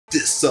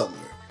this summer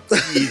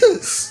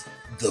is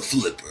the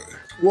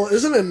flipper. Well,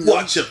 isn't it?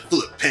 Watch him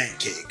flip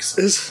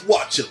pancakes.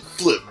 Watch him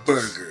flip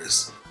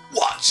burgers.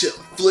 Watch him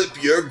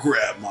flip your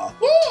grandma.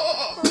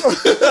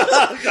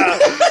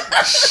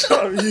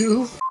 Shut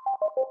you.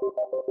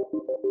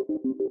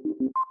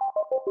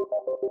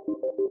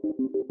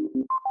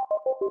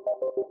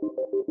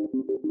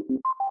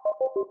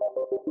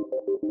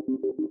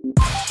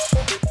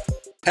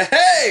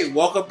 Hey,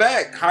 welcome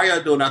back. How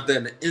y'all doing out there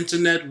in the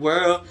internet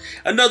world?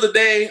 Another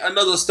day,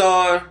 another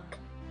star,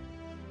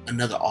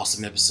 another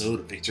awesome episode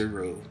of Victory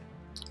Road.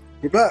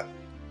 We're back.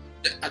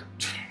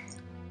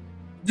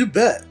 You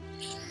bet.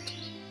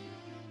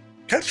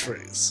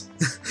 Catchphrase.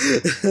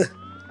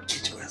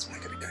 Get your ass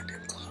back at the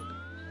goddamn clock.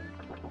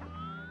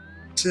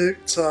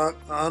 Tick tock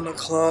on the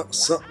clock,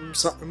 something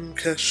something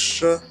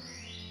Kesha.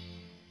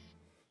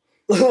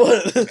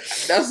 What?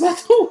 That's not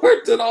the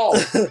word at all.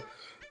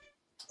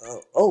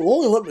 Oh,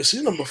 only let me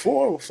see them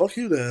before. Well, fuck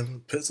you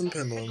then. Pits and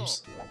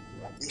pendulums.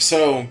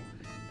 So,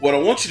 what I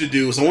want you to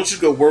do is I want you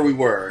to go where we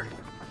were.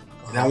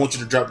 And I want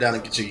you to drop down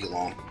and get your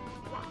Elon.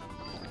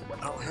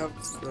 I don't have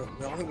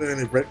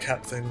any red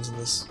cap things in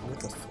this. What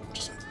the fuck?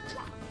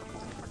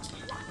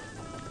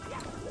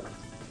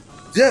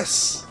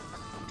 Yes!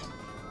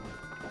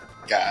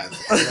 Guys,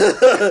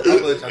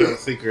 I'll let y'all know a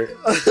secret.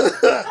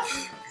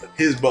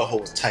 His butthole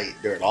was tight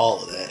during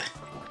all of that.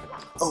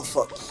 Oh,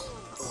 fuck.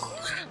 Oh,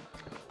 okay.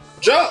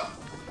 Jump!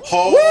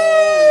 Oh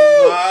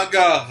my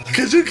god.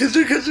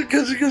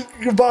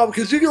 Bob,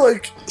 could you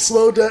like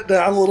slow that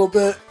down a little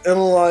bit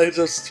and like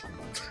just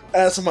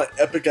add some like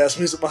epic ass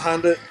music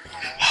behind it?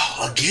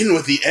 Again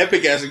with the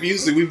epic ass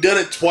music. We've done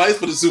it twice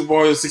for the Super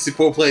Mario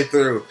 64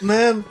 playthrough.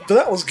 Man, but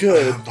that was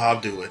good.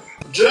 Bob, do it.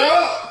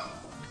 Jump!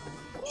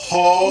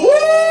 Oh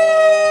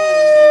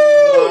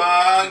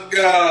my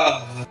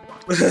god.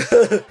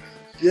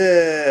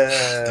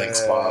 Yeah.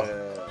 Thanks, Bob.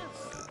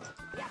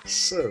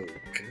 So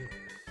good.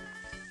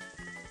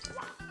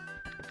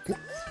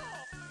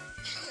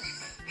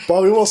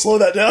 Bob, we won't slow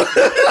that down.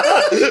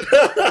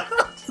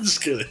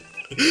 Just kidding.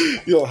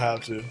 You don't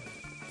have to.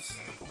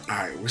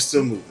 Alright, we're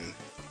still moving.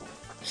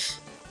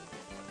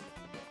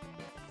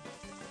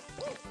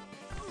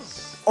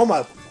 Oh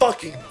my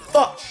fucking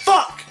fuck!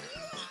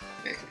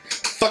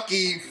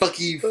 Fucky,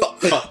 fuck.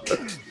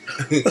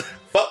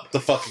 Fuck the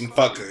fucking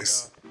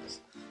fuckers.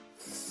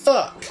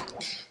 Fuck.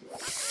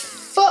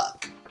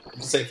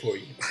 I'm say for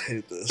you. I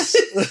hate this.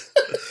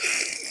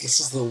 This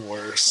is the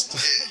worst.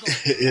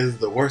 It is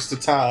the worst of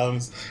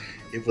times.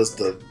 It was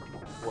the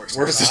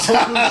worst of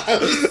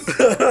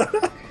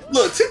times.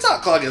 Look,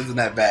 TikTok clock isn't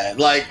that bad.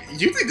 Like,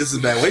 you think this is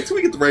bad. Wait till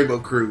we get the Rainbow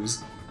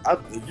Cruise.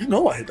 You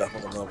know I hate that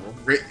fucking level.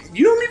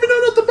 You don't even know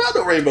nothing about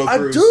the Rainbow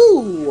Cruise. I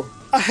do!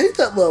 I hate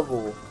that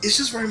level. It's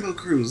just Rainbow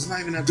Cruise. It's not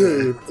even that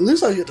Dude, bad. at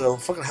least I get to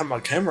fucking have my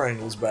camera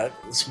angles back.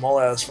 The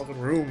small ass fucking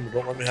room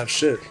don't let me have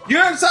shit.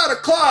 You're inside a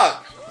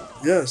clock!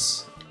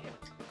 Yes.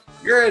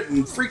 You're at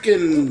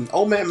freaking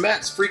old man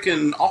Matt's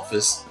freaking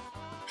office.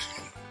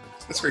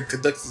 That's where he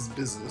conducts his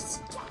business.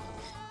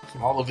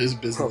 All of his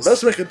business.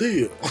 Let's make a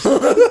deal.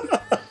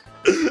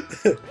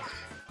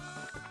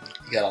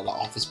 He got all the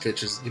office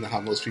pictures. You know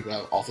how most people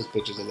have office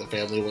pictures of their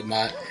family and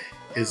whatnot.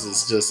 His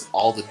is just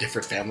all the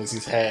different families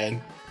he's had.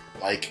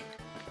 Like,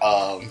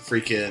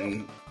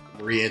 freaking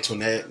Marie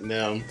Antoinette and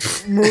them.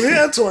 Marie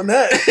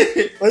Antoinette?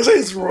 Like, say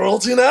it's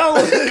royalty now?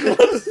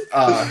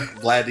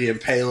 Vlad the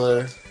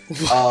Impaler.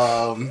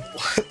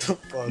 What the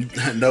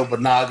fuck?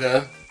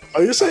 Nobunaga.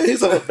 Are you saying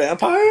he's like a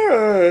vampire?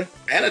 Or?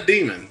 And a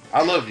demon.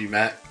 I love you,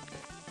 Matt.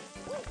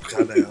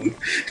 Goddamn.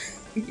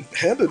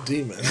 And a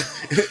demon.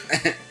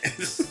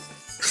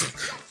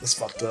 That's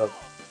fucked up.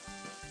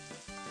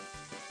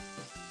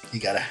 You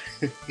gotta...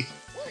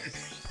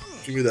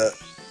 Give me that.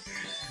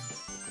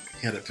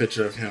 He had a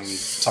picture of him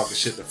talking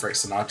shit to Frank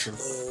Sinatra.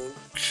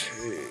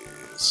 Okay,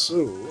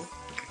 so...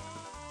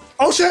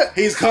 Oh shit!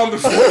 He's coming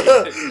for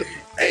you!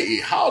 Hey,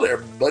 how there,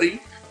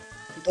 buddy?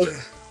 Okay.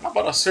 How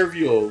about I serve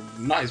you a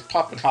nice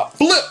pop and hop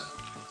flip?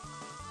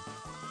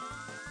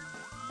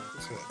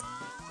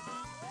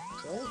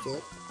 Okay.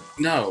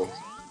 No.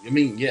 I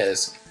mean,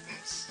 yes.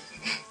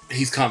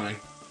 He's coming.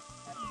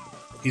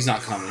 He's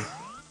not coming.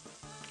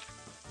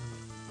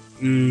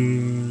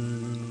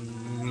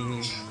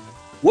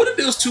 What did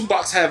those two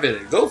boxes have in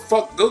it? Go.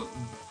 Oh, go.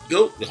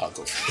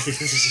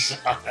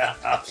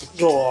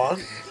 Go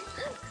on.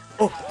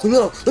 Oh, leave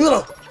it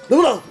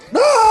alone!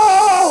 No!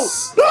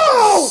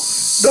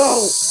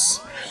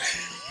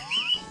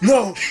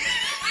 No!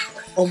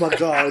 Oh my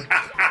god.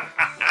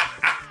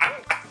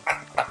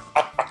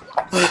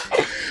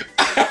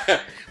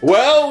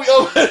 Well, we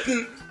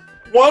opened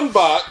one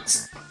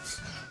box.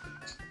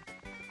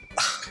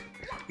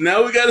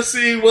 Now we gotta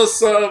see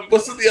what's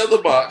in the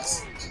other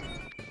box.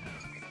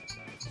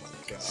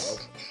 God.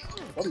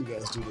 Why do you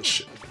guys do this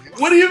shit?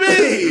 What do you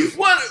mean?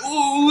 What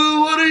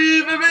do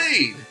you even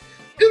mean?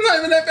 It's not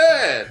even that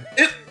bad.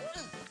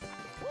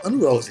 I knew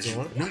what I was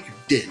doing. No, you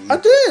didn't. I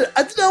did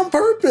it on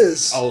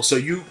purpose. Oh, so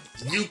you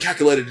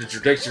calculated the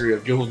trajectory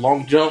of your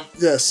long jump?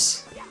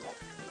 Yes.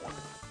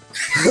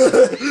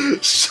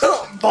 Shut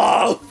up,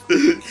 Bob.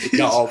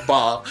 y'all,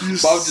 Bob.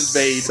 Bob just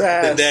made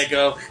the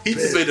daggum. He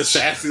just made the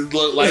sassy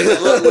look like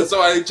look when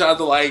somebody tries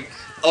to like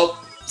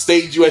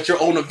upstage you at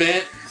your own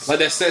event, like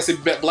that sassy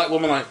black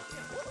woman, like,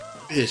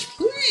 bitch,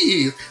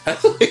 please.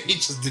 That's what he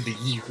just did to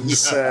you.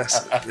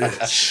 Sassy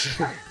bitch.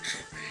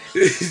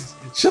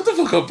 Shut the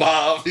fuck up,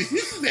 Bob.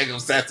 He's daggum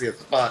sassy as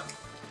fuck.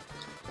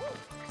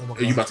 Oh,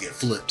 you about to get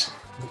flipped.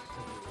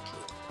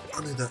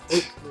 I need that.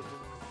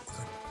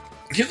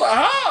 He's like,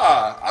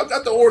 I've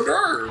got the hors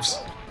d'oeuvres.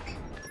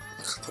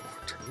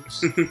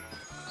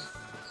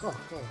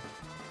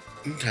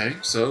 Okay,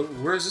 so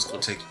where is this going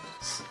to take you?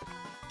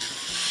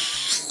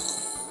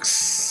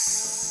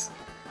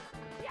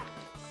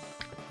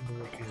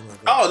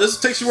 Oh, this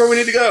takes you where we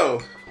need to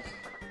go.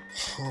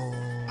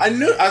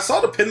 I saw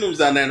the pendulums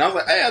down there, and I was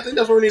like, hey, I think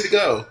that's where we need to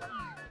go.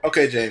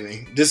 Okay,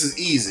 Jamie, this is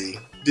easy.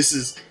 This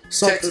is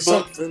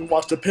textbook. Something.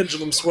 Watch the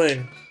pendulum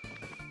swing.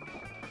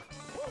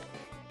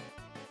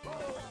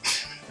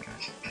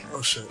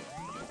 Oh shit.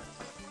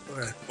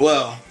 Okay.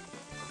 Well,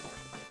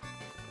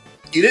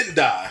 you didn't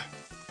die.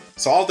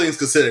 So all things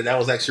considered, that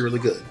was actually really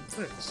good.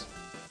 Thanks.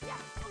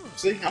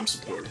 See, I'm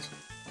supportive.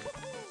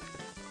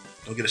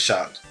 Don't get a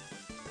shot.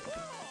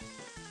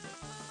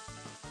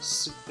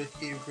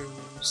 Superhero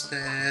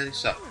static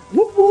shot.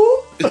 Whoop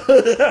whoop.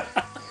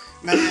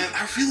 Man,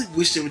 I really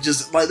wish they would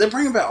just like they're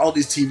bringing back all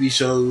these TV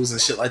shows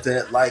and shit like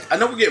that. Like, I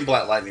know we're getting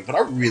Black Lightning, but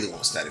I really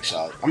want Static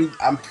Shock.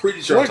 I'm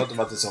pretty sure I talked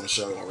about this on the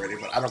show already,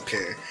 but I don't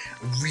care.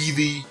 I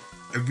really,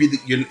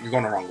 you're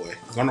going the wrong way.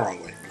 You're going the wrong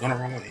way. You're going the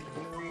wrong way. You're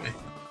going the wrong way.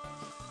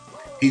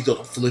 He's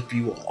gonna flip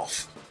you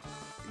off.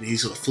 And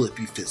he's gonna flip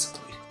you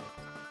physically.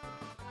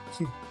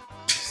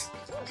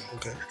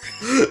 Okay.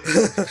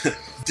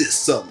 This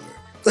summer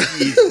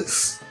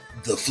is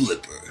the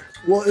flipper.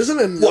 Well, isn't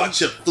it?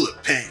 Watch him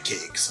flip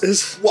pancakes.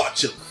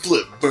 Watch him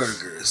flip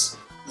burgers.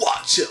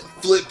 Watch him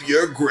flip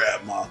your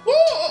grandma.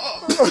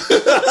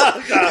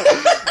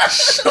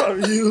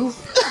 Shut you.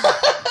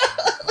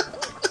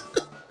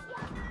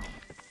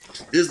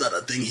 There's not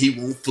a thing he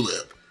won't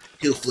flip.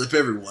 He'll flip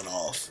everyone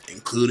off,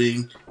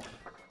 including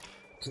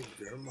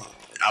your mom.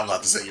 I was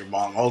about to say your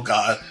mom. Oh,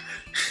 God.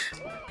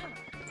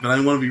 But I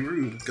didn't want to be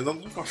rude, because I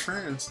love our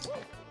friends.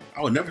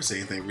 I would never say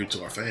anything rude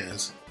to our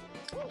fans.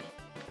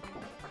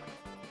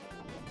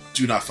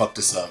 Do not fuck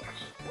this up.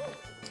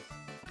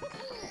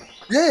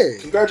 Yay!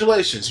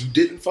 Congratulations, you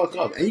didn't fuck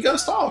up. And you got a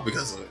stall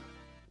because of it.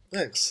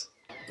 Thanks.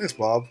 Thanks,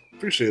 Bob.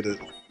 Appreciate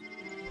it.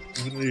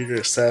 Even though you're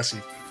a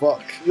sassy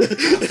fuck. I'm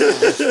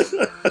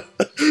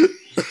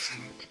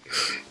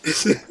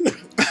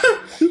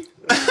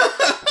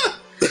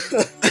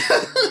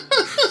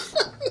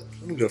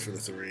gonna go for the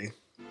 3.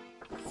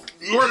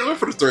 You already went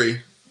for the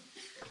 3.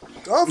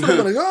 Go for the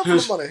money, go for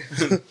the money.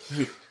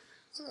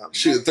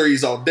 Shoot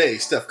threes all day.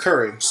 Steph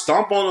Curry.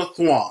 Stomp on a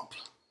thwomp.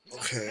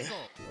 Okay.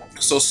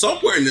 So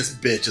somewhere in this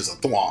bitch is a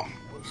thwomp.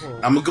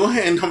 I'm gonna go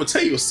ahead and I'm gonna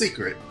tell you a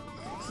secret.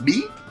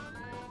 Me?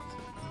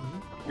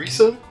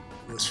 Resa?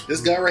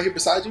 This guy right here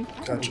beside you?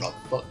 Gotcha. What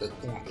the fuck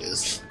that thwomp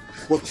is?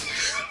 What?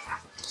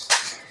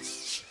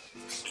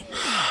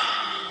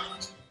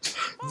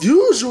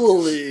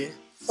 Usually,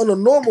 under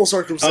normal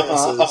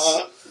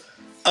circumstances,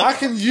 I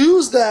can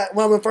use that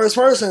when I'm in first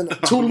person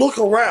to look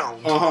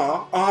around.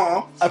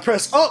 I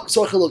press up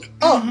so I can look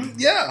up.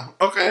 Yeah,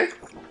 okay.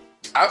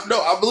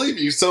 I believe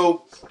you.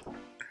 So,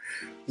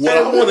 what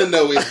I want to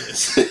know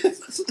is,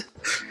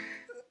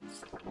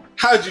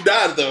 how'd you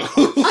die, though?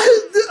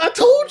 I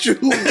told you.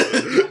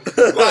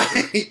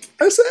 Like,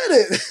 I said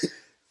it.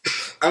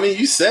 I mean,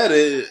 you said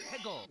it.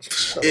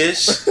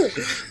 Ish. I'm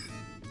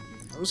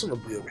just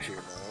going to be over here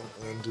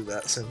now and do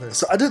that same thing.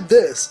 So I did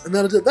this, and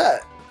then I did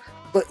that.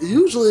 But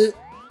usually...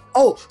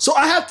 Oh, so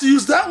I have to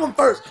use that one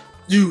first.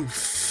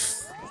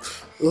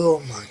 Oh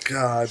my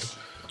God.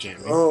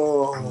 Jamie,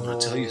 oh, I'm going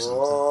to tell you something.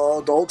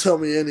 Oh, don't tell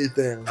me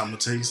anything. I'm going to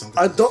tell you something.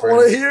 I don't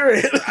want to hear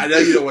it. I know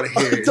you don't want to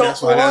hear it.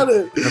 That's why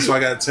I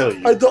got to tell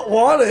you. I don't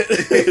want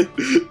it.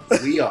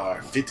 We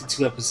are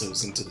 52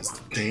 episodes into this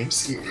damn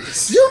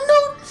series. You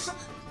know.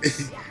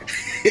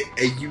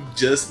 And you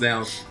just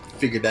now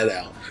figured that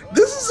out.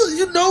 This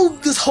is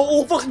this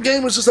whole fucking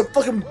game is just a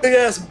fucking big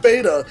ass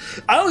beta.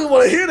 I don't even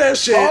want to hear that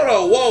shit. Hold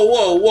on,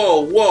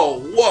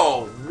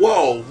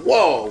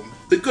 whoa.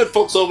 The good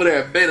folks over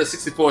there at Beta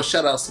 64,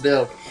 shout outs to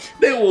them.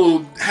 They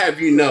will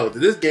have you know that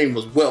this game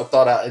was well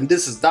thought out, and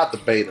this is not the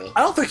beta.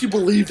 I don't think you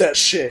believe that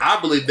shit.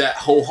 I believe that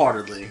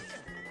wholeheartedly.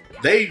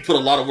 They put a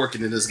lot of work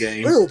into this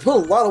game. They will put a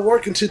lot of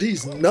work into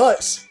these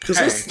nuts. Because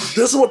this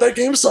is what that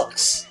game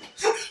sucks.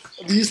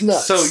 These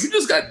nuts. So you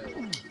just got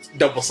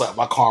double slapped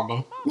by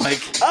karma.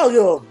 Like, I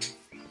don't give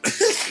a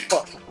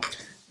fuck.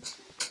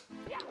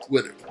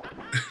 With it.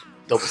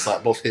 Double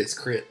slap, both hits,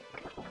 crit.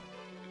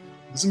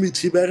 This is me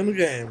teabagging the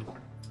game.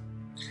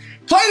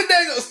 Play the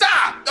dang.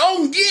 Stop!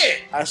 Don't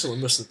get! I actually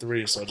missed the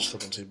 3, so I just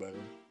took on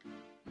teabagging.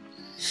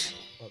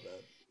 My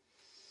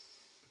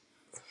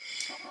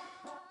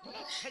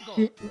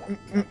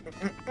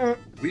bad.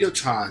 We are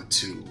trying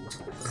to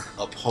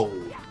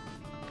uphold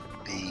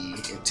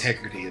the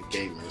integrity of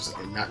gamers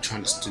and not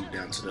trying to stoop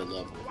down to their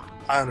level.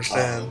 I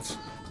understand.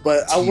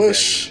 But I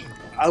wish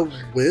I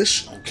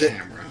wish on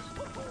camera.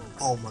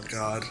 Oh my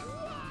god.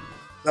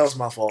 That was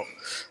my fault.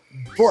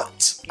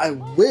 But I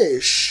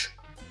wish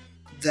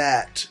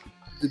that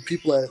the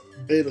people at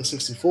Beta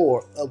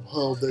 64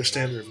 upheld their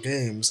standard of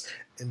games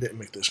and didn't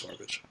make this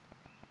garbage.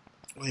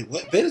 Wait,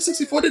 what? Beta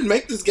 64 didn't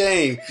make this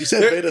game. You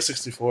said Beta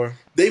 64.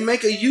 They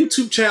make a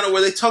YouTube channel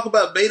where they talk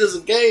about betas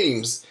of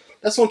games.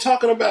 That's what I'm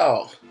talking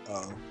about.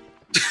 Oh.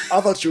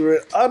 I thought you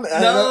were...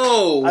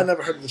 No! I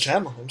never heard of the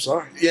channel. I'm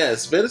sorry.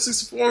 Yes, Beta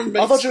 64 makes...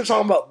 I thought you were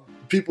talking about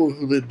people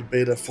who did the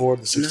beta for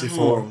the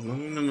 64.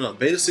 No.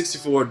 Beta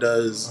 64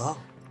 does...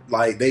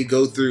 Like, they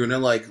go through and they're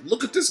like,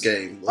 look at this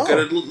game. Look at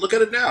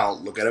it now.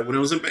 Look at it when it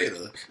was in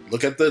beta.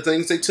 Look at the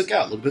things they took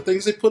out. Look at the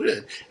things they put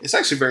in. It's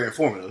actually very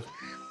informative.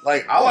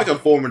 Like, I like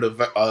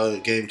informative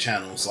game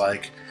channels.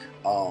 Like,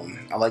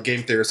 I like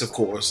Game Theorist, of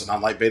course, and I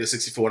like Beta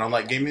 64, and I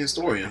like Gaming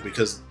Historian,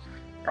 because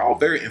they're all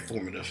very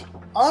informative.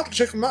 I'll have to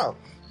check them out.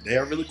 They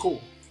are really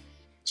cool.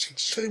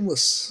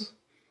 Shameless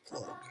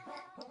plug.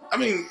 I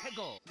mean,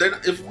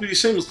 if we be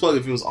shameless plug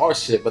if it was our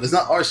shit, but it's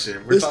not our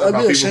shit. We're talking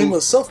about people.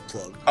 Shameless self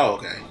plug. Oh,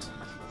 okay.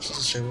 It's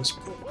just a shameless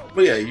plug.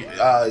 But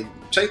yeah,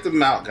 check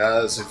them out,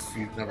 guys. If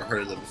you've never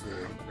heard of them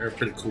before, they're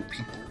pretty cool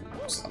people.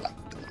 So I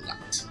like them a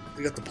lot.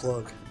 They got the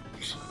plug.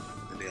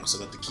 And they also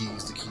got the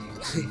keys.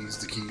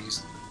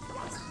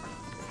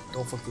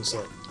 Don't fuck this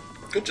up.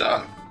 Good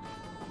job.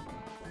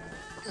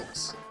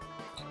 Yes.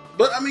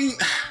 But I mean,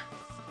 what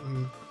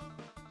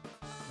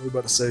are you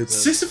about to say then?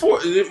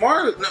 64.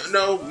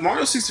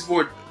 Mario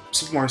 64.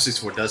 Super Mario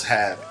 64 does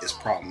have its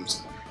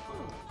problems,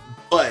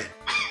 but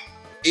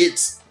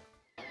it's.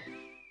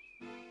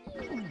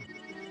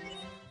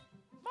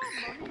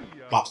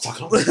 Bob's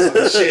talking about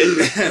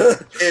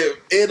shit.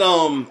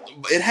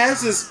 It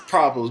has its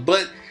problems,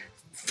 but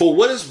for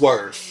what it's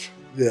worth,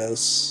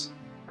 yes,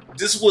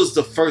 this was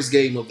the first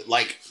game of it.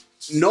 Like,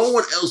 no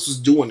one else was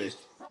doing it.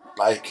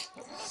 Like,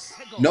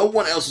 no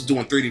one else was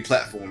doing 3D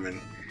platforming.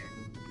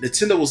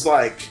 Nintendo was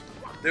like,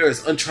 there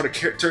is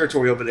uncharted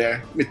territory over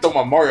there. Let me throw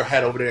my Mario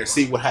hat over there and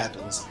see what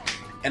happens.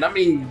 And I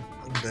mean,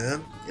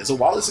 man, it's a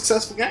wildly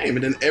successful game,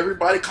 and then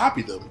everybody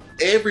copied them.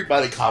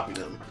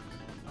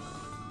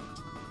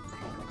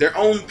 Their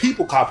own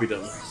people copied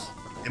them.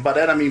 And by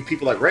that I mean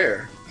people like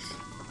Rare.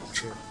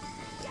 Sure.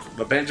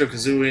 But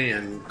Banjo-Kazooie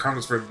and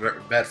Chronicles for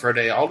Bad Fur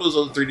Day, all those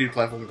other 3D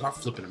platforms are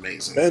flipping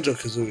amazing.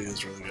 Banjo-Kazooie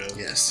is really good.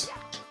 Yes.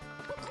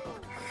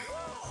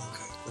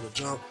 Okay, little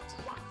jump.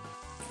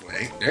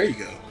 Wait, there you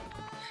go.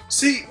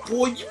 See,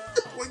 boy,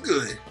 boy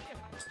good.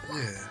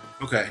 Yeah.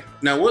 Okay,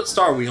 now what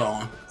star are we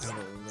on? I don't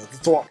know. The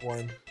Thwomp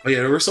one. Oh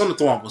yeah, we're still on the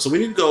Thwomp one, so we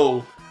need to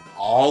go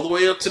all the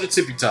way up to the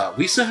tippy top.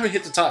 We still haven't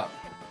hit the top.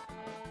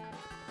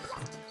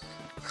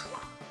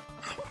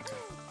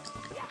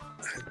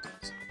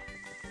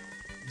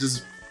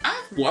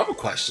 I have a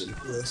question.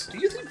 Yes. Do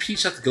you think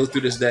Peach have to go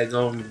through this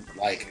daggone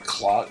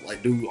clock,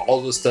 do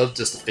all this stuff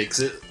just to fix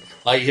it?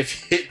 Like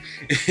if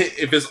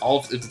it's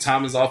off, if the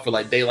time is off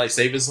for daylight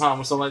savings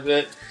time or something like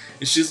that,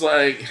 and she's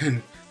like,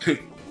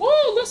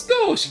 "Whoa, let's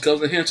go!" She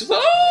comes in here and she's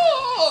like,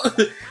 "Oh!"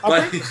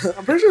 I'm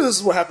pretty sure this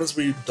is what happens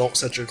when you don't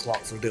set your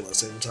clock for daylight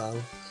saving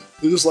time.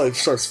 It just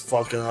starts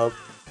fucking up.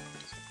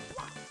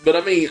 But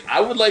I mean,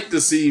 I would like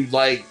to see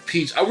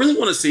Peach. I really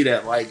want to see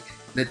that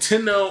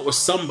Nintendo or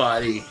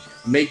somebody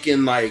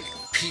making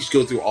Peach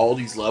go through all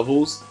these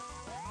levels,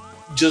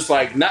 just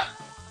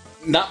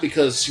not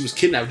because she was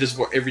kidnapped, just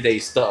for everyday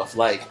stuff.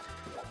 I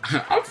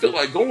feel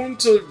like going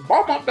to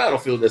Walmart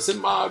Battlefield that's in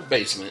my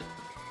basement.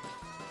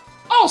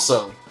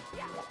 Also,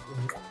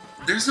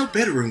 there's no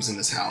bedrooms in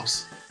this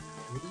house.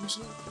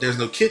 There's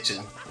no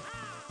kitchen.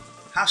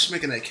 How's she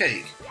making that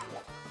cake?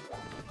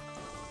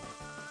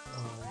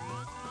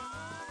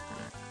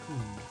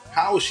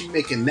 How is she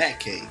making that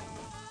cake?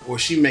 Or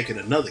is she making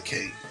another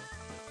cake?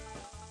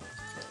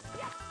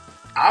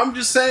 I'm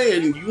just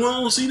saying, you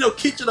don't see no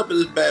kitchen up in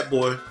this bad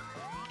boy.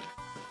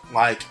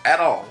 At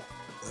all.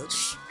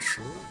 That's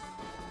true.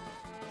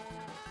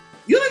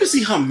 You don't even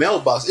see her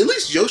mailbox. At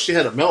least Yoshi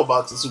had a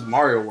mailbox in Super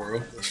Mario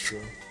World. That's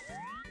true.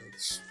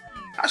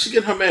 How'd she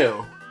get her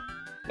mail?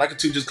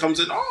 Lakitu just comes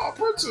in, oh,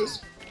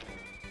 princess.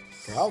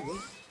 Probably.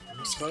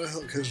 It's kind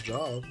of his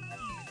job.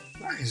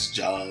 Not his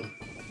job.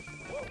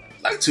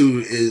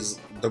 Lakitu is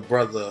the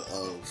brother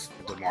of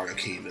the Mario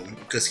Kingdom,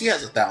 because he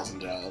has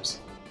 1,000 jobs.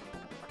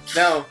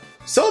 Now,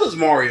 so does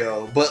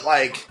Mario, but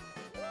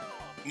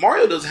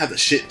Mario doesn't have the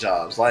shit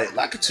jobs.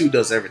 Lakitu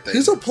does everything.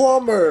 He's a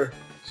plumber.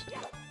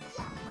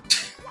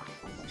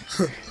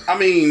 I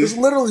mean, it's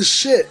literally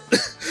shit.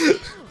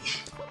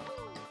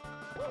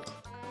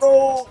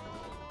 No.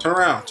 Turn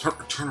around.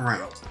 Turn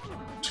around.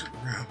 Turn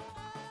around.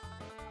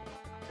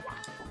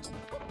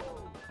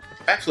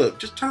 Backflip.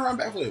 Just turn around,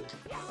 backflip.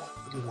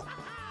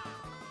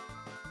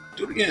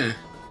 Do it again.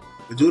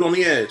 Do it on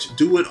the edge.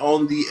 Do it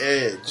on the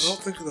edge. I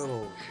don't think that'll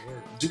work.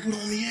 Do it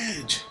on the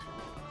edge.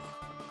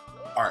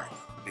 Alright.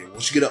 Okay,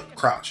 once you get up,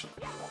 crouch.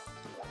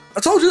 I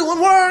told you it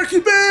wouldn't work,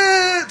 you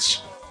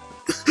bitch!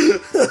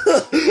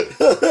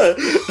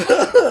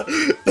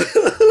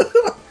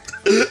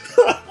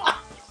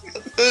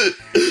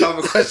 I have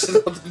a question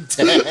of the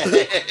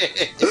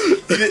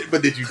day.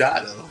 But did you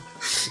die though?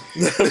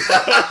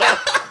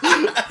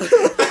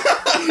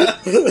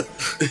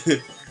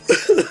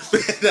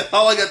 That's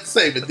all I got to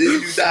say. But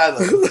did you die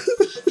though?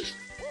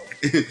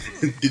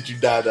 Did you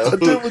die though? I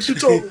did what you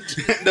told me.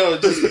 No,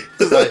 just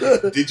like,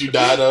 did you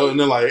die though? And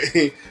they're like,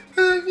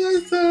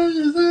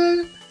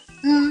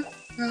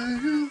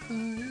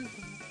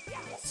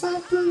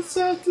 something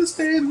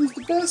stand was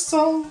the best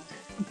song.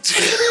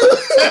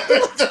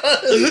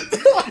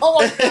 Oh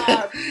my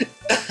god!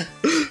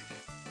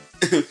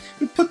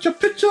 Put your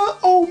picture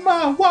on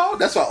my wall.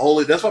 That's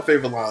my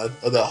favorite line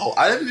of the whole.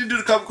 I didn't do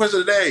the cover question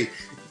today.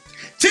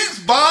 Thanks,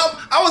 Bob.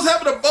 I was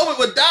having a moment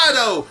with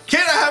Dido.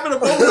 Can't I have a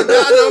moment with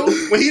Dido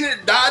when he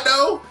didn't die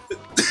though?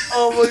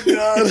 Oh my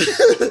god!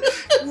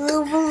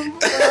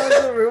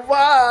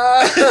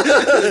 Why?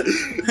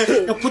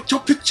 Put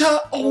your picture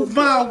on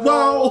my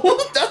wall.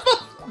 That's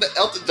the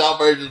Elton John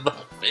version of my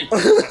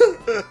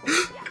favorite.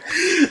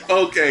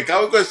 Okay,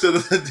 common question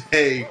of the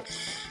day.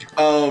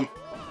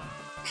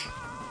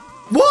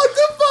 What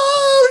the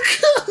fuck?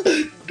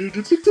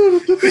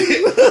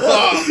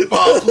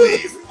 Bob,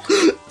 please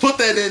put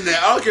that in there.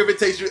 I don't care if it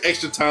takes you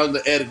extra time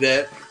to edit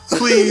that.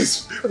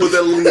 Please put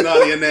that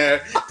Illuminati in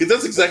there, because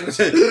that's exactly what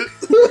it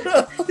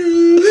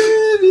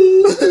is.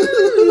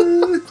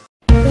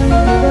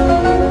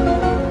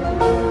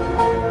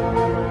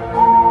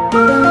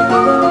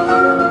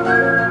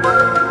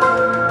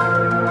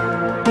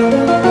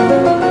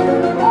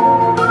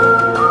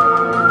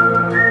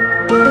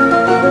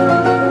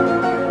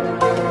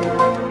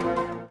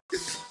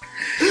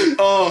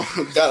 Oh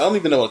God, I don't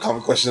even know what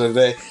common question of the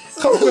day.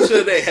 Common question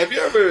of the day. Have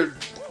you ever?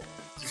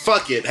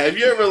 Fuck it. Have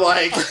you ever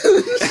like? Have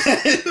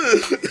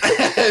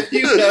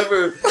you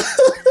ever?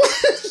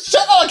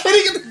 Shut up! I can't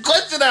even get the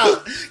question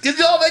out. Cause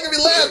y'all making me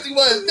laugh too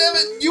much. Damn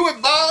it, you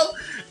and Bob.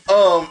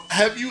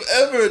 Have you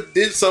ever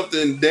did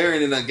something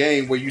daring in a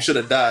game where you should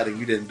have died and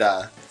you didn't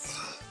die?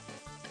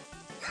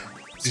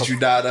 Did you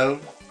die though?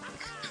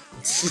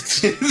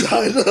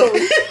 Dido.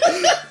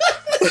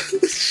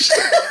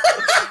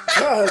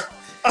 God.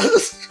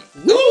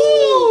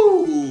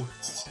 Woo! Oh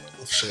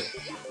shit.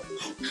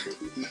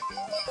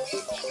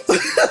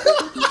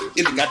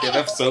 In the goddamn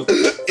episode.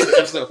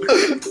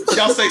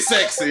 Y'all say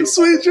sexy.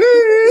 Sweet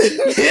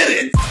dreams. Hit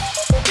it.